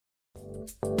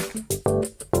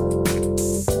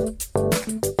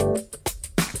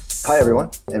Hi,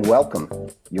 everyone, and welcome.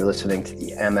 You're listening to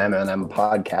the MM+M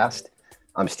Podcast.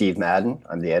 I'm Steve Madden.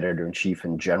 I'm the editor-in-chief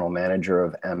and general manager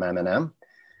of MM+M.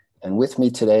 And with me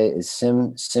today is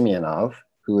Sim Simeonov,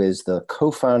 who is the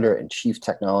co-founder and chief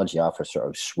technology officer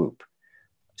of Swoop.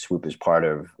 Swoop is part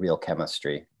of Real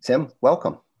Chemistry. Sim,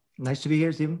 welcome. Nice to be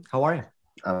here, Steve. How are you?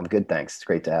 I'm good, thanks. It's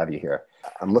great to have you here.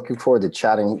 I'm looking forward to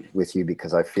chatting with you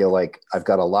because I feel like I've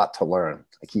got a lot to learn.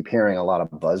 I keep hearing a lot of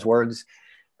buzzwords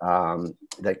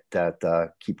that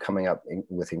keep coming up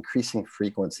with increasing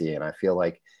frequency. And I feel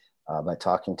like by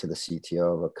talking to the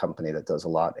CTO of a company that does a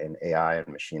lot in AI and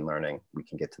machine learning, we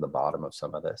can get to the bottom of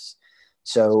some of this.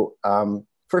 So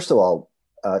first of all,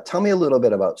 tell me a little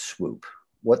bit about Swoop.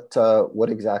 What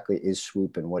exactly is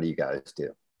Swoop and what do you guys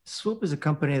do? Swoop is a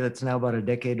company that's now about a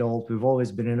decade old. We've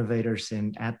always been innovators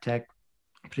in ad tech,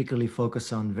 particularly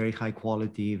focused on very high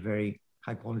quality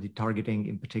targeting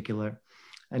in particular.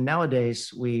 And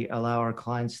nowadays, we allow our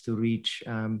clients to reach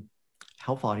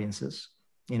health audiences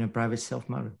in a private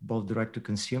self-manner, both direct to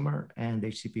consumer and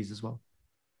HCPs as well.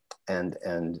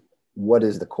 And what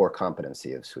is the core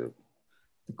competency of Swoop?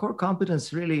 The core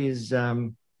competence really is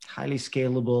highly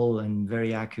scalable and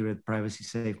very accurate,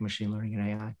 privacy-safe machine learning and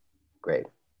AI. Great.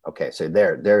 Okay, so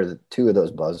there are two of those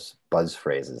buzz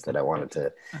phrases that I wanted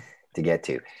to get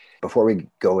to. Before we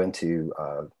go into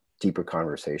deeper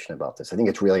conversation about this, I think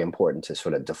it's really important to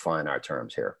sort of define our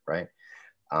terms here, right?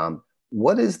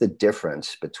 What is the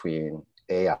difference between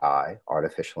AI,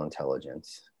 artificial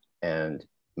intelligence, and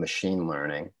machine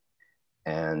learning,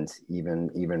 and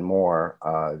even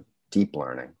more deep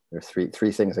learning? There's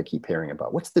three things I keep hearing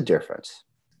about. What's the difference?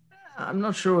 I'm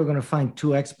not sure we're going to find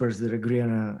two experts that agree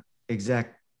on an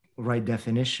exact right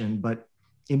definition, but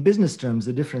in business terms,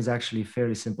 the difference is actually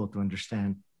fairly simple to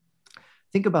understand.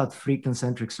 Think about three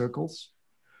concentric circles.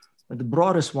 The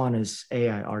broadest one is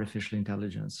AI, artificial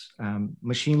intelligence.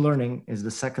 Machine learning is the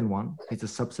second one. It's a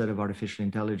subset of artificial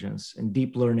intelligence, and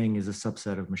deep learning is a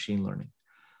subset of machine learning.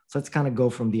 So let's kind of go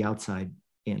from the outside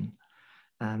in.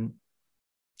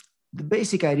 The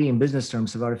basic idea in business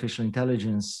terms of artificial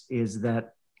intelligence is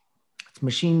that it's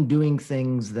machine doing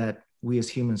things that we as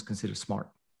humans consider smart.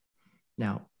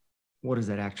 Now, what does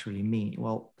that actually mean?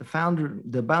 Well,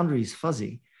 the boundary is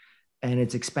fuzzy, and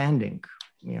it's expanding,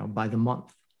 by the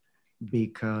month,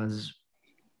 because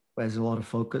there's a lot of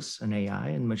focus on AI,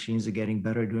 and machines are getting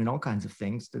better at doing all kinds of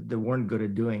things that they weren't good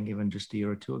at doing even just a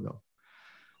year or two ago.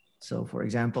 So, for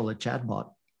example, a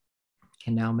chatbot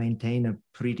can now maintain a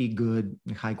pretty good,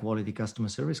 high-quality customer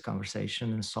service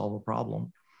conversation and solve a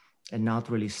problem, and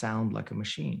not really sound like a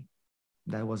machine.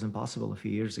 That wasn't possible a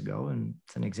few years ago, and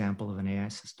it's an example of an AI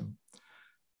system.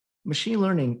 Machine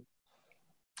learning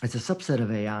is a subset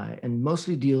of AI and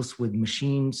mostly deals with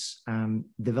machines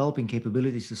developing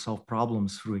capabilities to solve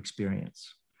problems through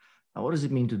experience. Now, what does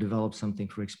it mean to develop something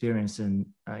for experience and,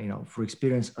 for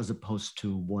experience as opposed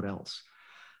to what else?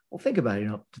 Well, think about it.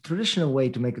 The traditional way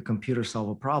to make a computer solve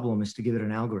a problem is to give it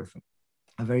an algorithm,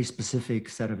 a very specific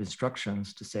set of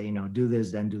instructions to say, do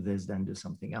this, then do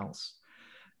something else.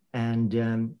 And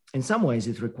in some ways,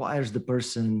 it requires the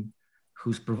person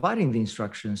who's providing the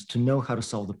instructions to know how to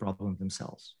solve the problem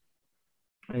themselves.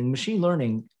 In machine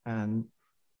learning,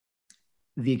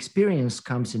 the experience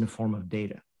comes in the form of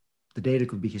data. The data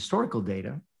could be historical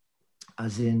data,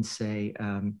 as in, say,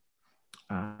 an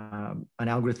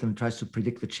algorithm tries to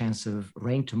predict the chance of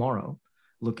rain tomorrow,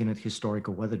 looking at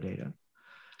historical weather data.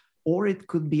 Or it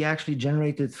could be actually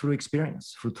generated through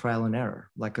experience, through trial and error,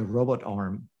 like a robot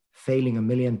arm failing 1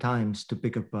 million times to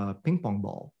pick up a ping pong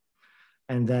ball,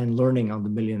 and then learning on the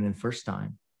 1,000,001st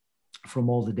time from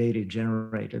all the data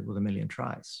generated with 1 million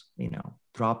tries,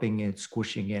 dropping it,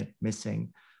 squishing it,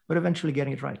 missing, but eventually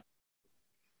getting it right.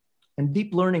 And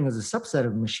deep learning as a subset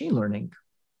of machine learning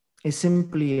is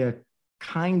simply a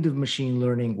kind of machine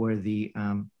learning where the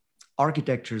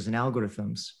architectures and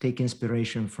algorithms take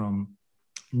inspiration from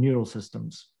neural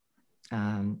systems,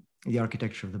 the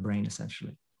architecture of the brain,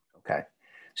 essentially. Okay.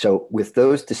 So with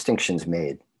those distinctions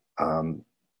made,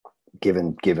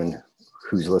 given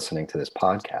who's listening to this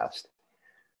podcast,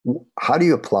 how do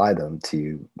you apply them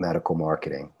to medical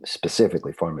marketing,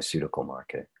 specifically pharmaceutical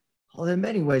marketing? Well, there are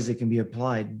many ways they can be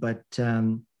applied, but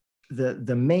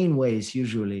the main way is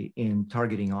usually in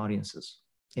targeting audiences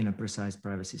in a precise,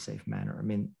 privacy-safe manner. I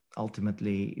mean,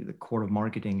 ultimately, the core of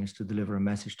marketing is to deliver a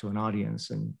message to an audience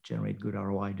and generate good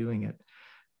ROI doing it.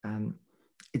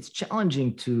 It's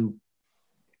challenging to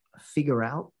figure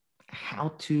out how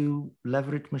to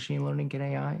leverage machine learning and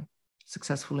AI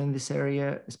successfully in this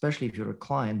area, especially if you're a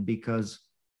client, because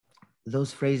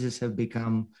those phrases have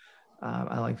become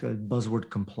I like the buzzword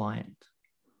compliant.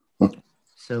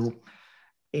 So,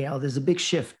 there's a big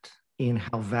shift in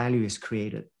how value is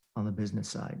created on the business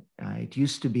side. It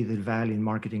used to be that value in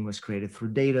marketing was created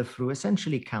through data, through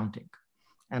essentially counting.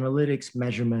 Analytics,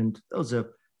 measurement, those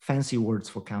are fancy words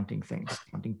for counting things,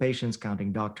 counting patients,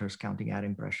 counting doctors, counting ad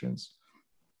impressions.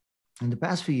 In the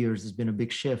past few years, there's been a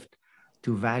big shift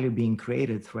to value being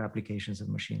created through applications of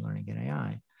machine learning and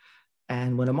AI.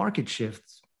 And when a market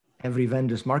shifts, every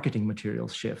vendor's marketing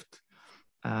materials shift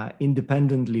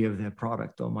independently of their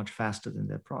product, or much faster than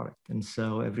their product. And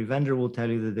so every vendor will tell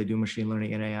you that they do machine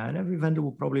learning and AI, and every vendor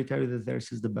will probably tell you that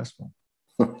theirs is the best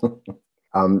one.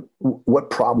 What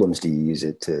problems do you use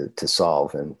it to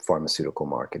solve in pharmaceutical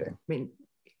marketing? I mean,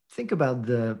 think about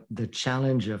the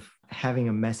challenge of having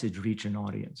a message reach an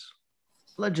audience.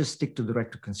 Let's just stick to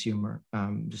direct to consumer,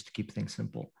 just to keep things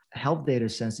simple. Health data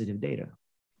is sensitive data.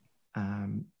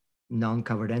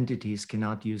 Non-covered entities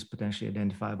cannot use potentially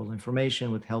identifiable information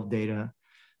with health data.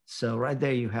 So right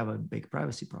there, you have a big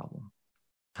privacy problem.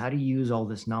 How do you use all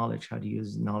this knowledge? How do you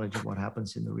use knowledge of what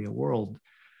happens in the real world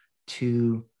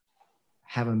to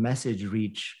have a message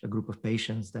reach a group of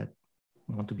patients that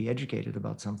want to be educated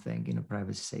about something in a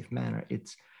privacy safe manner?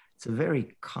 It's a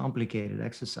very complicated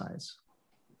exercise,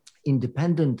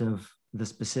 independent of the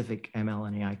specific ML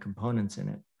and AI components in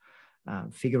it.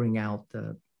 Figuring out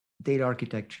the data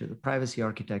architecture, the privacy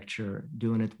architecture,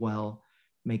 doing it well,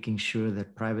 making sure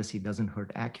that privacy doesn't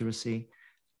hurt accuracy,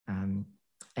 and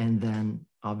then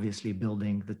obviously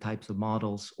building the types of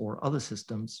models or other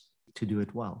systems to do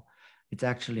it well. It's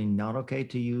actually not okay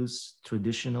to use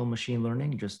traditional machine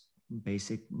learning, just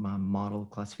basic model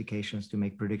classifications to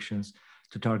make predictions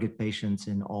to target patients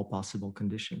in all possible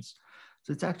conditions.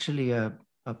 So it's actually a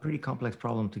pretty complex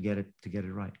problem to get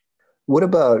it right. What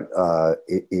about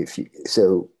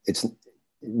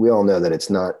we all know that it's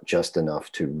not just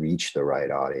enough to reach the right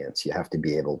audience. You have to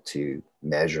be able to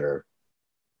measure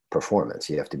performance.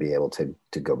 You have to be able to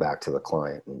go back to the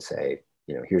client and say,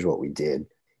 here's what we did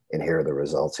and here are the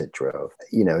results it drove.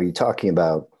 You're talking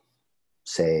about,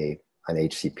 say, an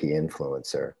HCP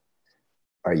influencer.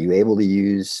 Are you able to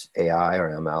use AI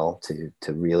or ML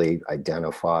to really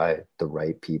identify the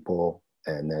right people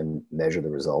and then measure the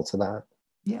results of that?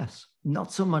 Yes,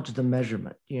 not so much the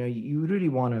measurement. You really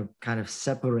want to kind of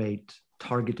separate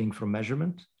targeting from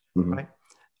measurement, right?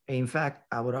 In fact,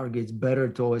 I would argue it's better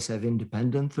to always have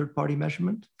independent third-party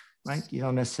measurement, right? You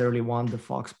don't necessarily want the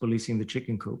fox policing the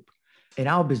chicken coop. In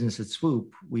our business at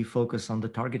Swoop, we focus on the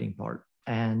targeting part,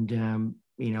 and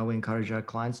we encourage our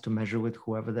clients to measure with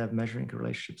whoever they have measuring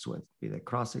relationships with, be they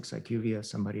Crossix, IQVIA,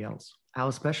 somebody else.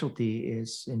 Our specialty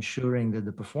is ensuring that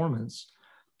the performance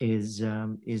is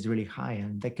really high,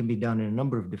 and that can be done in a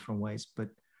number of different ways, but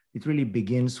it really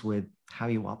begins with how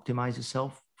you optimize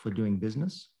yourself for doing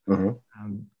business.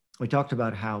 We talked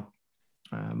about how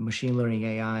machine learning,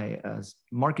 AI as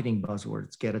marketing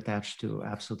buzzwords get attached to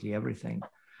absolutely everything,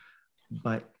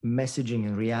 but messaging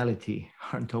and reality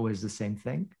aren't always the same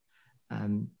thing.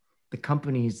 The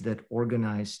companies that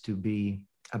organize to be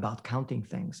about counting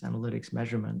things, analytics,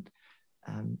 measurement,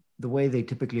 the way they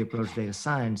typically approach data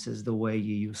science is the way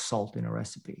you use salt in a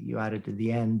recipe. You add it to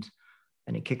the end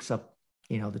and it kicks up,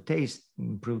 the taste,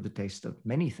 improve the taste of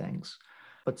many things.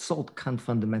 But salt can't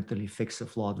fundamentally fix a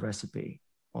flawed recipe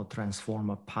or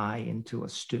transform a pie into a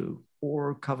stew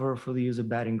or cover for the use of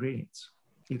bad ingredients.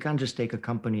 You can't just take a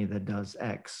company that does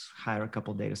X, hire a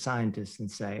couple of data scientists and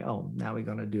say, oh, now we're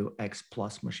going to do X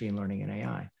plus machine learning and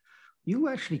AI. You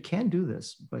actually can do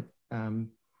this, but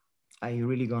are you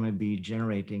really going to be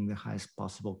generating the highest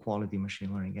possible quality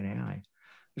machine learning and AI?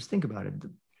 Just think about it.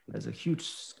 There's a huge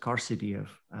scarcity of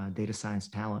data science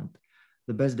talent.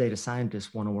 The best data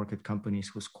scientists want to work at companies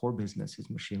whose core business is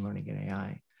machine learning and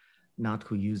AI, not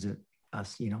who use it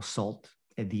as salt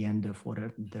at the end of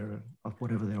whatever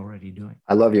they're already doing.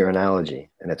 I love your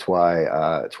analogy, and it's why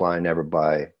I never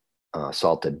buy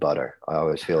salted butter. I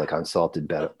always feel like unsalted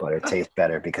butter tastes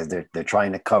better because they're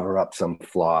trying to cover up some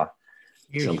flaw.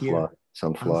 Some flaw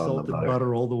unsalted in the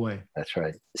butter all the way. That's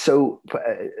right. So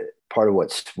part of what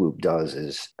Swoop does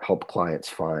is help clients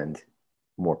find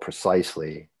more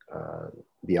precisely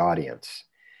the audience.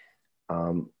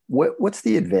 What's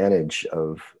the advantage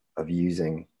of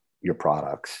using your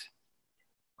products?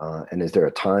 And is there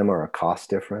a time or a cost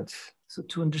difference? So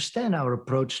to understand our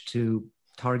approach to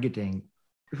targeting,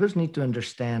 we first need to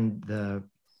understand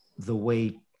the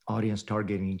way audience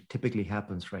targeting typically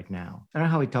happens right now. I know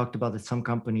how we talked about that some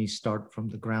companies start from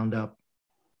the ground up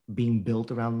being built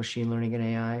around machine learning and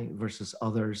AI versus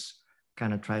others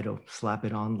kind of try to slap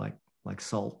it on like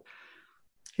salt.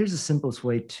 Here's the simplest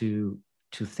way to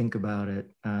to think about it,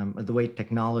 the way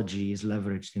technology is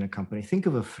leveraged in a company, think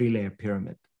of a three-layer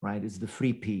pyramid, right? It's the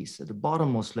free piece. At the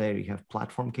bottommost layer, you have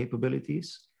platform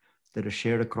capabilities that are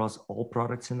shared across all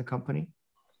products in the company.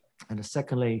 And the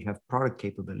second layer, you have product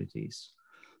capabilities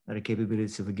that are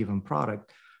capabilities of a given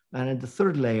product. And at the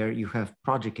third layer, you have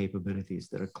project capabilities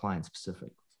that are client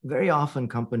specific. Very often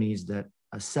companies that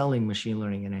are selling machine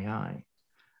learning and AI,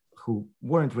 who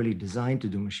weren't really designed to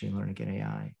do machine learning and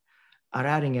AI, are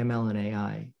adding ML and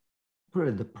AI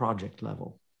at the project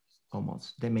level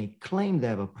almost. They may claim they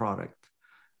have a product,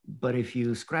 but if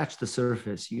you scratch the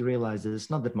surface, you realize that it's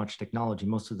not that much technology.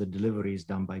 Most of the delivery is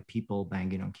done by people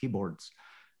banging on keyboards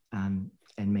and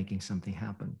making something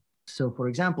happen. So for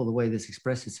example, the way this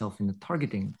expresses itself in the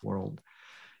targeting world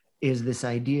is this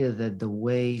idea that the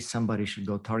way somebody should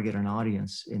go target an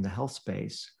audience in the health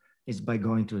space is by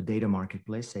going to a data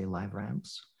marketplace, say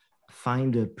LiveRamps,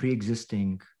 find a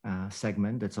pre-existing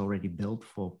segment that's already built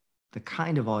for the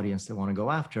kind of audience they want to go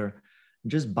after,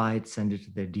 just buy it, send it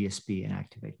to their DSP and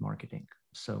activate marketing.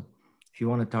 So if you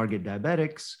want to target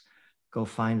diabetics, go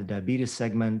find the diabetes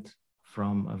segment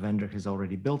from a vendor who's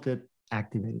already built it,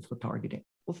 activate it for targeting.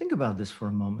 Well, think about this for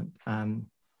a moment.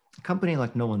 A company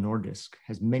like Novo Nordisk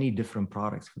has many different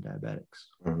products for diabetics.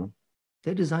 Mm-hmm.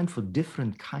 They're designed for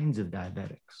different kinds of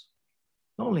diabetics.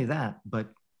 Not only that, but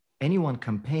any one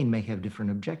campaign may have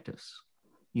different objectives.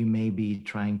 You may be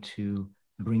trying to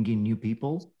bring in new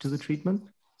people to the treatment.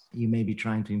 You may be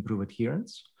trying to improve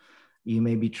adherence. You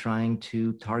may be trying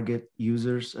to target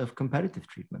users of competitive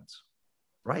treatments.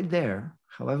 Right there,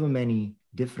 however many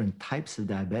different types of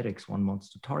diabetics one wants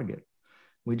to target,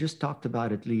 we just talked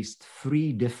about at least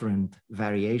 3 different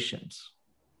variations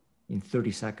in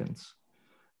 30 seconds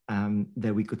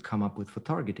that we could come up with for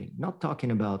targeting. Not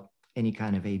talking about any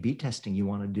kind of A/B testing you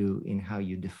want to do in how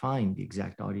you define the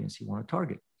exact audience you want to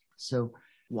target. So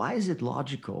why is it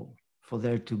logical for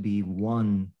there to be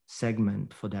one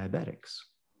segment for diabetics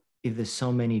if there's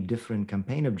so many different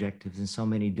campaign objectives and so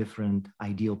many different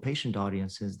ideal patient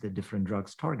audiences that different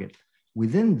drugs target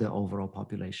within the overall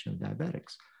population of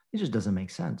diabetics? It just doesn't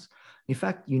make sense. In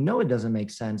fact, it doesn't make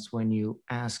sense when you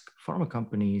ask pharma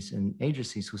companies and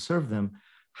agencies who serve them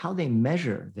how they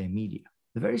measure their media.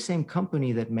 The very same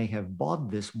company that may have bought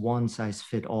this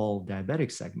one-size-fit-all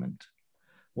diabetic segment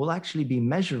will actually be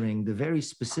measuring the very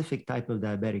specific type of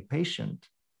diabetic patient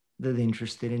that they're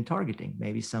interested in targeting.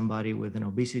 Maybe somebody with an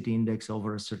obesity index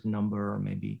over a certain number, or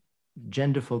maybe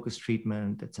gender-focused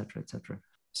treatment, et cetera, et cetera.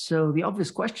 So the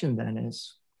obvious question then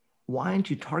is, why aren't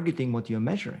you targeting what you're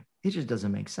measuring? It just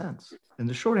doesn't make sense. And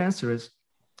the short answer is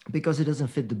because it doesn't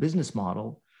fit the business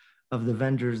model of the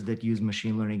vendors that use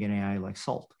machine learning and AI like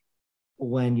salt.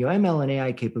 When your ML and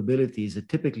AI capabilities are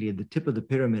typically at the tip of the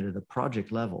pyramid at the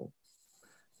project level,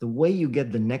 the way you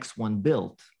get the next one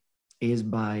built is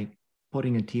by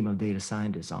putting a team of data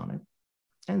scientists on it.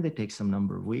 And they take some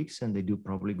number of weeks and they do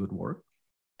probably good work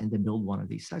and they build one of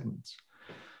these segments.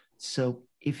 So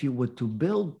if you were to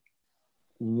build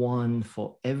one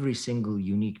for every single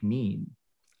unique need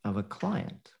of a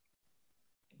client,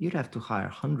 you'd have to hire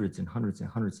hundreds and hundreds and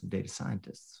hundreds of data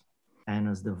scientists. And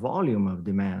as the volume of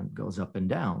demand goes up and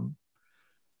down,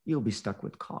 you'll be stuck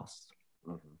with costs.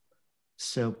 Mm-hmm.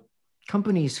 So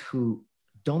companies who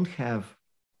don't have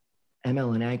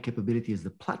ML and AI capability as the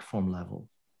platform level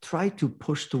try to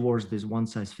push towards these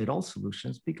one-size-fit-all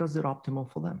solutions because they're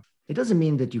optimal for them. It doesn't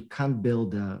mean that you can't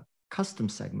build a custom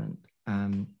segment.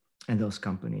 And those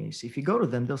companies, if you go to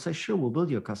them, they'll say, sure, we'll build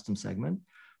you a custom segment,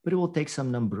 but it will take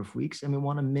some number of weeks and we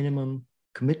want a minimum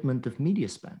commitment of media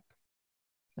spend.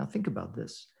 Now think about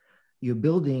this. You're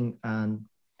building an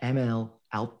ML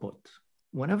output.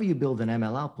 Whenever you build an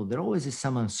ML output, there always is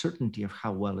some uncertainty of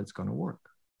how well it's going to work.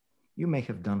 You may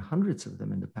have done hundreds of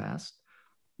them in the past.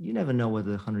 You never know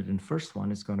whether the 101st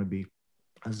one is going to be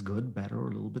as good, better, or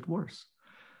a little bit worse.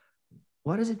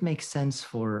 Why does it make sense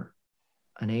for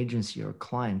an agency or a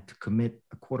client to commit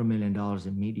 $250,000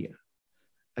 in media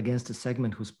against a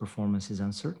segment whose performance is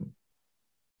uncertain?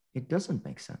 It doesn't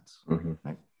make sense, mm-hmm.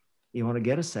 Right? You want to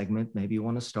get a segment, maybe you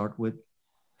want to start with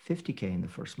 $50,000 in the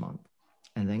first month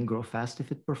and then grow fast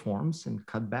if it performs and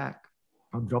cut back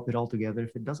or drop it altogether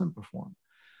if it doesn't perform.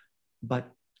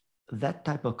 But that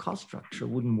type of cost structure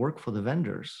wouldn't work for the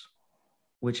vendors,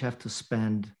 which have to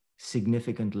spend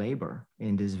significant labor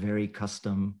in this very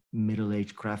custom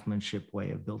middle-aged craftsmanship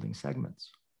way of building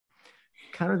segments.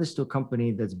 Counter this to a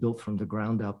company that's built from the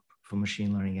ground up for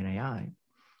machine learning and AI,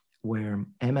 where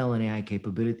ML and AI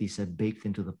capabilities are baked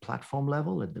into the platform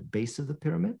level at the base of the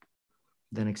pyramid,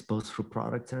 then exposed through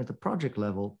products. And at the project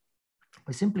level,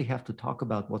 we simply have to talk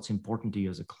about what's important to you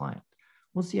as a client.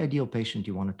 What's the ideal patient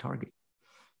you want to target?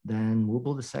 then we'll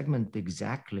build a segment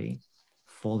exactly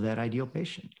for that ideal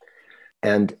patient.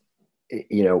 And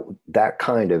that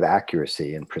kind of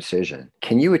accuracy and precision,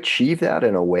 can you achieve that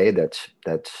in a way that's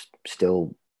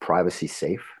still privacy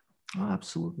safe? Oh,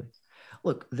 absolutely.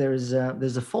 Look, there's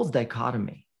a false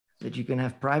dichotomy that you can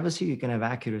have privacy, you can have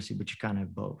accuracy, but you can't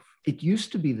have both. It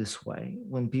used to be this way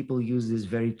when people use these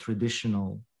very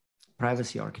traditional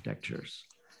privacy architectures,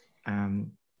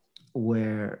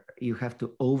 where you have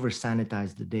to over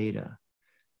sanitize the data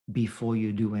before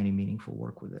you do any meaningful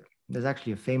work with it. There's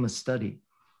actually a famous study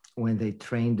when they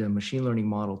trained a machine learning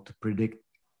model to predict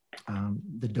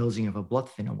the dosing of a blood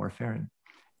thinner, warfarin,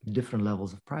 different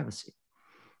levels of privacy.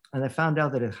 And they found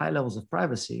out that at high levels of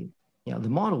privacy, the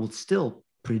model would still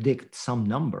predict some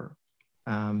number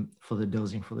for the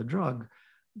dosing for the drug,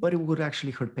 but it would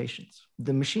actually hurt patients.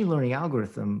 The machine learning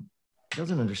algorithm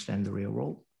doesn't understand the real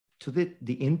world. To it,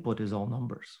 the input is all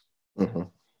numbers. Mm-hmm.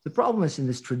 The problem is in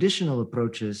these traditional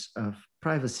approaches of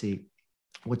privacy,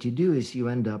 what you do is you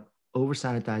end up over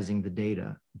sanitizing the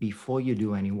data before you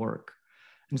do any work.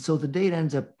 And so the data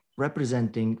ends up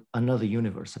representing another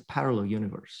universe, a parallel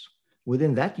universe.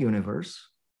 Within that universe,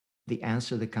 the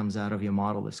answer that comes out of your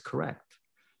model is correct.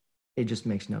 It just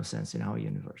makes no sense in our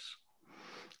universe.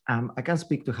 I can't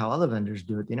speak to how other vendors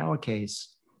do it. In our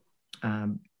case,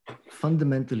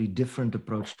 fundamentally different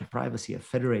approach to privacy, a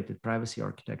federated privacy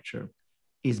architecture,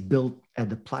 is built at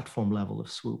the platform level of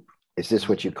Swoop. Is this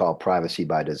what you call privacy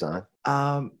by design?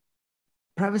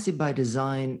 Privacy by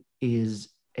design is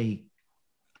an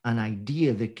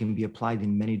idea that can be applied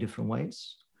in many different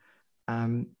ways.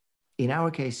 In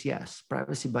our case, yes,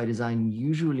 privacy by design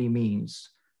usually means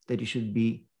that you should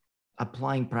be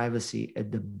applying privacy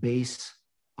at the base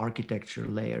architecture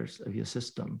layers of your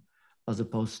system, as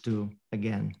opposed to,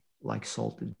 again, like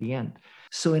salt at the end.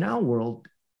 So in our world,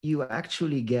 you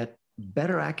actually get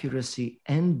better accuracy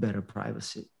and better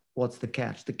privacy. What's the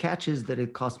catch? The catch is that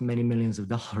it costs many millions of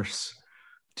dollars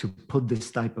to put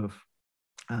this type of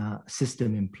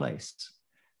system in place,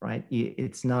 right?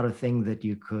 It's not a thing that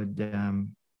you could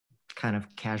kind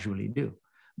of casually do.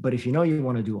 But if you know you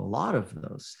want to do a lot of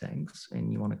those things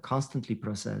and you want to constantly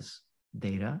process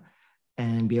data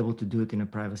and be able to do it in a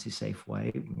privacy safe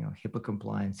way, HIPAA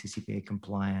compliant, CCPA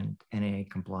compliant, NAA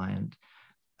compliant,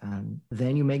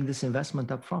 then you make this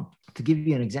investment up front. To give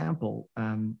you an example,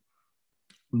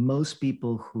 most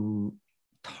people who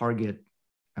target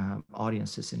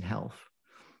audiences in health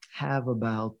have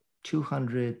about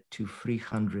 200 to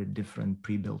 300 different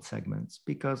pre-built segments,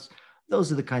 because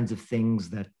those are the kinds of things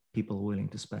that people are willing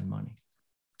to spend money.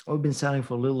 We've been selling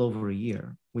for a little over a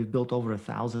year. We've built over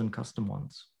 1,000 custom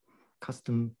ones,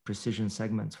 custom precision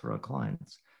segments for our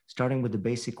clients, starting with the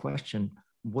basic question: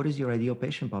 what is your ideal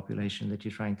patient population that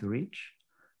you're trying to reach?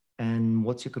 And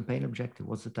what's your campaign objective?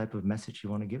 What's the type of message you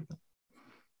want to give them?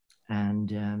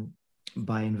 And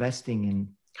by investing in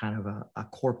kind of a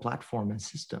core platform and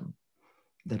system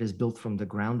that is built from the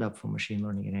ground up for machine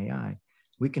learning and AI,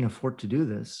 we can afford to do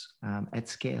this at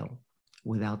scale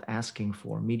without asking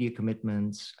for media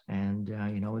commitments and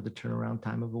with the turnaround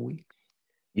time of a week.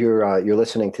 You're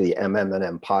listening to the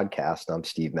MM+M Podcast. I'm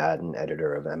Steve Madden,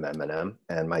 editor of MM+M,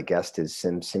 and my guest is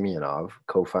Sim Simeonov,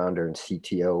 co-founder and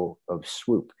CTO of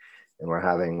Swoop. And we're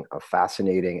having a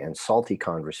fascinating and salty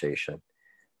conversation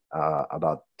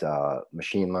about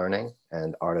machine learning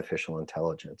and artificial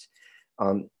intelligence.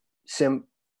 Sim,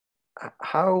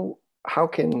 how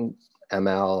can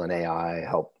ML and AI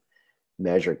help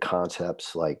measure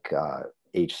concepts like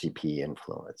HCP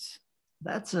influence?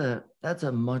 That's a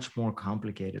much more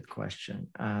complicated question.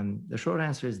 The short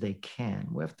answer is they can.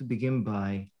 We have to begin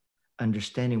by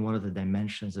understanding what are the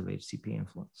dimensions of HCP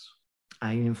influence.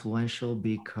 Are you influential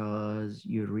because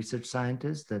you're a research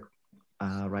scientist that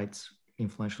writes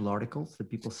influential articles that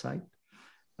people cite?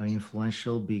 Are you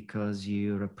influential because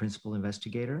you're a principal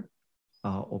investigator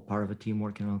or part of a team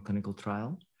working on a clinical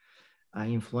trial? Are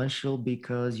you influential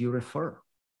because you refer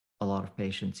a lot of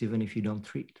patients, even if you don't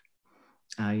treat?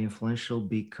 Are you influential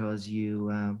because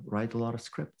you write a lot of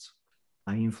scripts?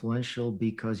 Are you influential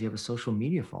because you have a social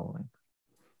media following?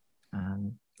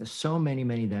 There's so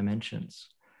many dimensions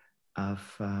of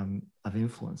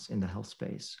influence in the health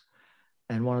space.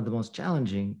 And one of the most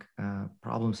challenging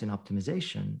problems in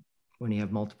optimization when you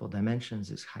have multiple dimensions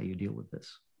is how you deal with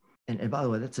this. And by the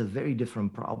way, that's a very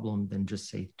different problem than just,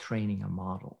 say, training a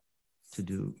model to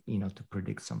do, to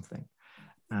predict something.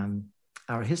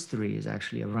 Our history is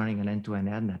actually of running an end-to-end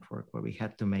ad network where we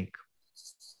had to make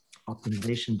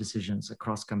optimization decisions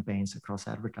across campaigns, across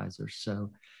advertisers.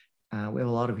 So we have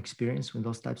a lot of experience with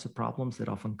those types of problems that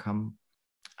often come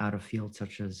out of fields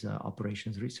such as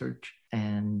operations research.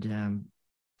 And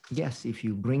yes, if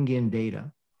you bring in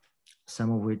data,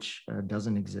 some of which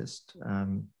doesn't exist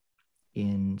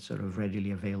in sort of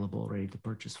readily available, ready to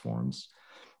purchase forms,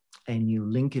 and you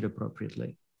link it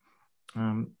appropriately,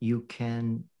 you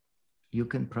can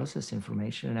process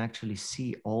information and actually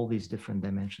see all these different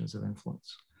dimensions of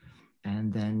influence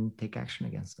and then take action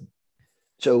against them.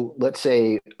 So let's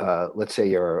say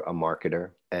you're a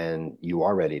marketer and you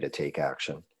are ready to take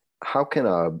action. How can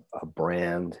a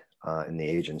brand and the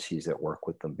agencies that work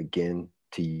with them begin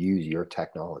to use your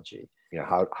technology? You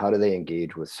know, how do they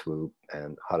engage with Swoop,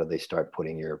 and how do they start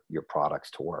putting your products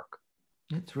to work?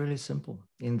 It's really simple.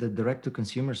 In the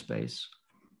direct-to-consumer space,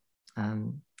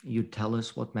 you tell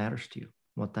us what matters to you.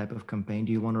 What type of campaign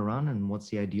do you want to run, and what's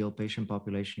the ideal patient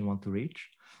population you want to reach?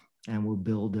 And we'll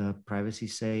build a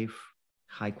privacy-safe,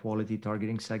 high-quality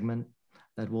targeting segment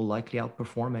that will likely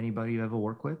outperform anybody you ever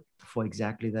work with for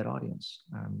exactly that audience.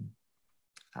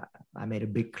 I made a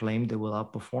big claim that we'll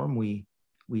outperform.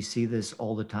 We see this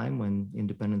all the time when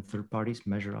independent third parties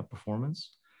measure our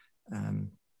performance. I'll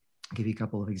give you a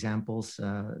couple of examples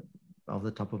off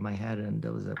the top of my head. And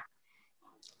there was a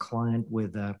client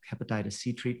with a hepatitis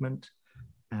C treatment.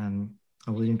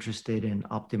 I was interested in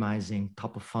optimizing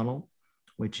top of funnel,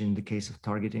 which in the case of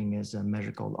targeting is a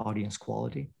measure called audience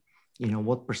quality. You know,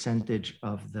 what percentage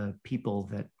of the people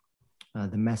that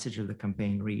the message of the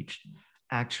campaign reached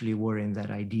actually were in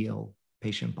that ideal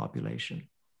patient population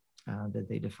that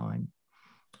they define.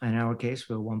 In our case,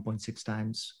 we're 1.6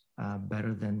 times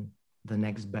better than the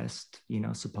next best,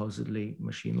 supposedly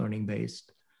machine learning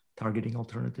based targeting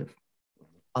alternative.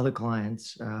 Other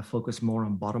clients focus more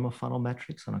on bottom of funnel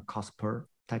metrics, on a cost per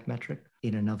type metric.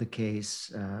 In another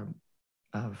case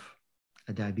of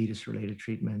a diabetes related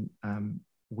treatment,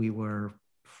 we were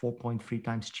 4.3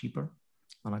 times cheaper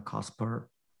on a cost per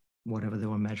whatever they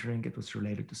were measuring. It was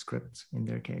related to scripts in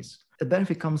their case. The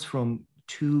benefit comes from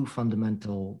two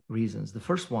fundamental reasons. The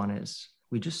first one is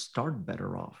we just start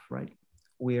better off, right?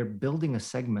 We're building a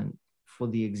segment for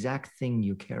the exact thing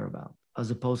you care about,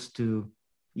 as opposed to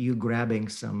you grabbing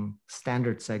some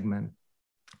standard segment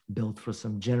built for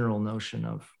some general notion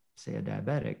of, say, a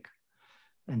diabetic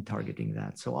and targeting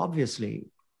that. So obviously,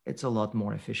 it's a lot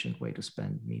more efficient way to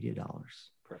spend media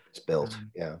dollars. It's built,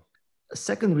 yeah. A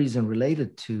second reason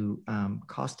related to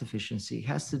cost efficiency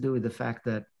has to do with the fact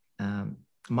that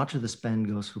much of the spend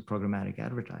goes through programmatic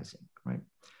advertising, right?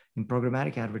 In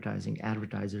programmatic advertising,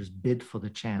 advertisers bid for the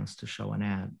chance to show an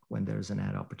ad when there's an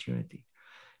ad opportunity.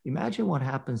 Imagine what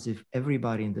happens if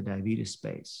everybody in the diabetes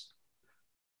space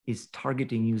is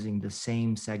targeting using the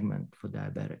same segment for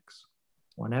diabetics.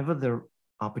 Whenever the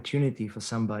opportunity for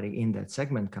somebody in that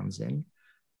segment comes in,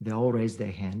 they all raise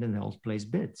their hand and they all place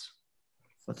bids,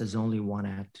 but there's only one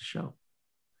ad to show.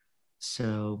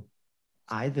 So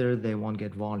either they won't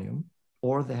get volume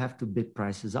or they have to bid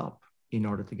prices up in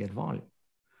order to get volume.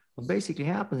 What basically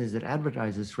happens is that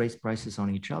advertisers raise prices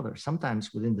on each other,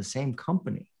 sometimes within the same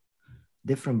company.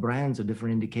 Different brands or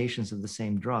different indications of the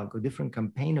same drug or different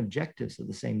campaign objectives of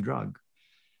the same drug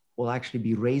will actually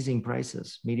be raising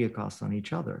prices, media costs on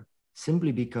each other,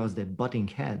 simply because they're butting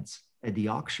heads at the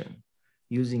auction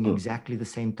using exactly the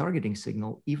same targeting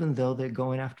signal, even though they're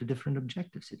going after different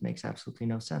objectives. It makes absolutely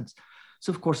no sense.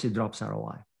 So of course it drops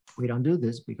ROI. We don't do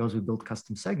this because we build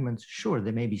custom segments. Sure,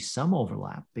 there may be some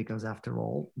overlap because after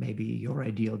all, maybe your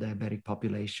ideal diabetic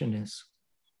population is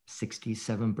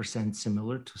 67%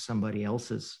 similar to somebody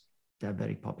else's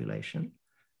diabetic population,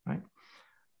 right?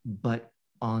 But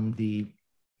on the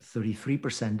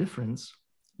 33% difference,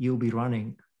 you'll be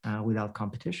running without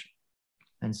competition.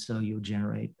 And so you'll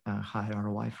generate a high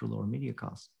ROI for lower media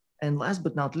costs. And last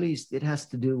but not least, it has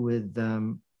to do with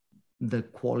the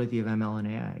quality of ML and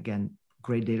AI. Again,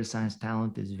 great data science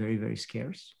talent is very, very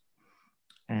scarce.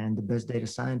 And the best data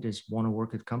scientists want to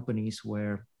work at companies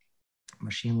where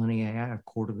machine learning AI are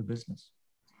core to the business.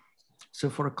 So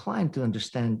for a client to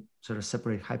understand, sort of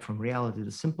separate hype from reality,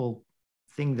 the simple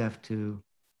thing they have to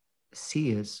see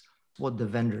is what the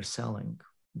vendor's selling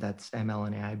that's ML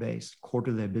and AI based, core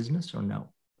to their business or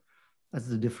no. That's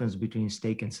the difference between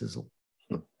steak and sizzle.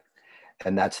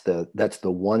 And that's the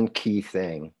one key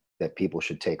thing that people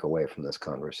should take away from this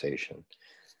conversation.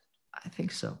 I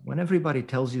think so. When everybody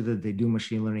tells you that they do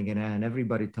machine learning and AI and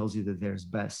everybody tells you that theirs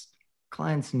best,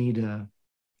 clients need a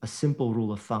simple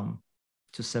rule of thumb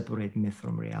to separate myth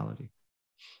from reality.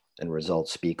 And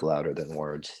results speak louder than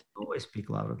words. Always speak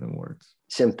louder than words.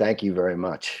 Sim, thank you very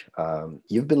much.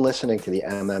 You've been listening to the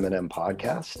MM+M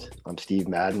Podcast. I'm Steve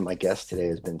Madden. My guest today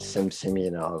has been Sim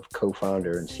Simeonov,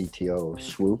 co-founder and CTO of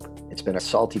Swoop. It's been a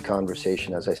salty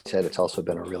conversation. As I said, it's also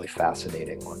been a really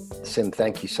fascinating one. Sim,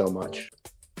 thank you so much.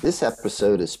 This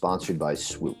episode is sponsored by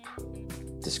Swoop.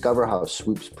 Discover how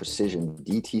Swoop's precision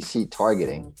DTC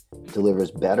targeting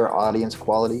delivers better audience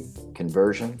quality,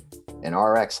 conversion, and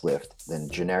RX lift than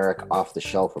generic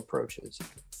off-the-shelf approaches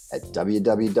at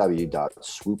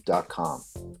www.swoop.com.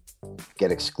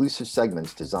 Get exclusive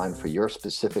segments designed for your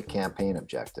specific campaign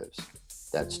objectives.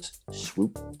 That's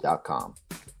swoop.com.